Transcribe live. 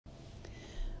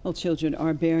Well, children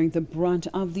are bearing the brunt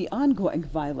of the ongoing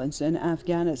violence in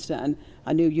Afghanistan.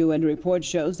 A new UN report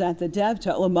shows that the death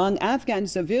toll among Afghan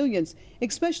civilians,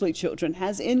 especially children,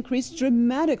 has increased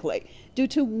dramatically due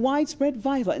to widespread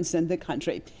violence in the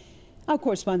country. Our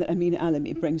correspondent Amin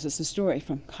Alami brings us a story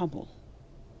from Kabul.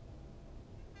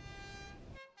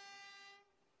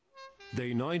 The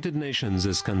United Nations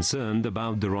is concerned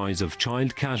about the rise of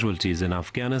child casualties in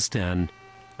Afghanistan.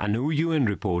 A new UN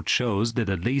report shows that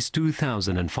at least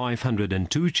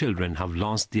 2,502 children have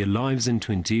lost their lives in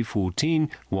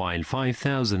 2014, while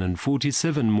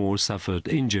 5,047 more suffered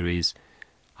injuries.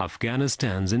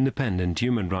 Afghanistan's Independent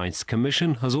Human Rights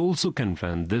Commission has also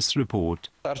confirmed this report.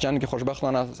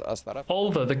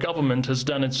 Although the government has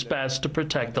done its best to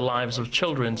protect the lives of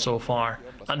children so far,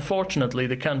 unfortunately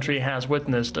the country has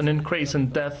witnessed an increase in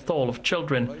death toll of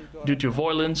children due to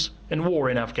violence and war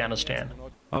in Afghanistan.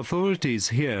 Authorities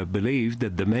here believe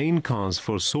that the main cause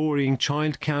for soaring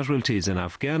child casualties in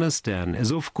Afghanistan is,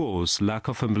 of course, lack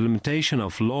of implementation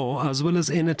of law as well as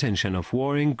inattention of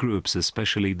warring groups,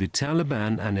 especially the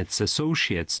Taliban and its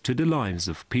associates, to the lives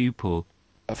of people.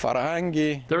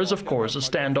 There is, of course, a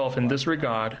standoff in this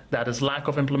regard, that is lack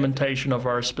of implementation of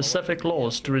our specific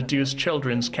laws to reduce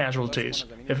children's casualties.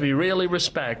 If we really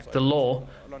respect the law,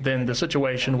 then the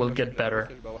situation will get better.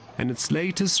 In its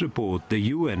latest report, the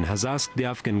UN has asked the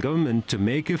Afghan government to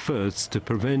make efforts to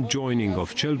prevent joining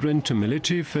of children to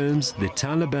military firms, the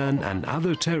Taliban and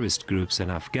other terrorist groups in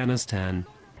Afghanistan.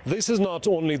 This is not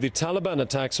only the Taliban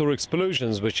attacks or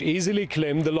explosions which easily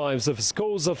claim the lives of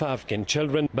scores of Afghan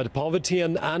children, but poverty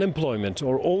and unemployment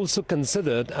are also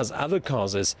considered as other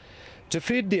causes. To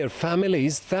feed their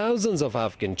families, thousands of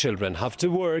Afghan children have to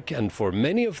work, and for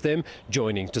many of them,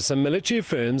 joining to some military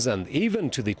firms and even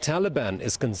to the Taliban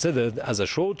is considered as a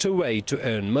shorter way to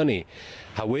earn money.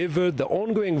 However, the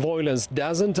ongoing violence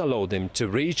doesn't allow them to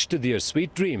reach to their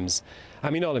sweet dreams.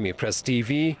 Amin Alami, Press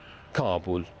TV,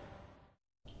 Kabul.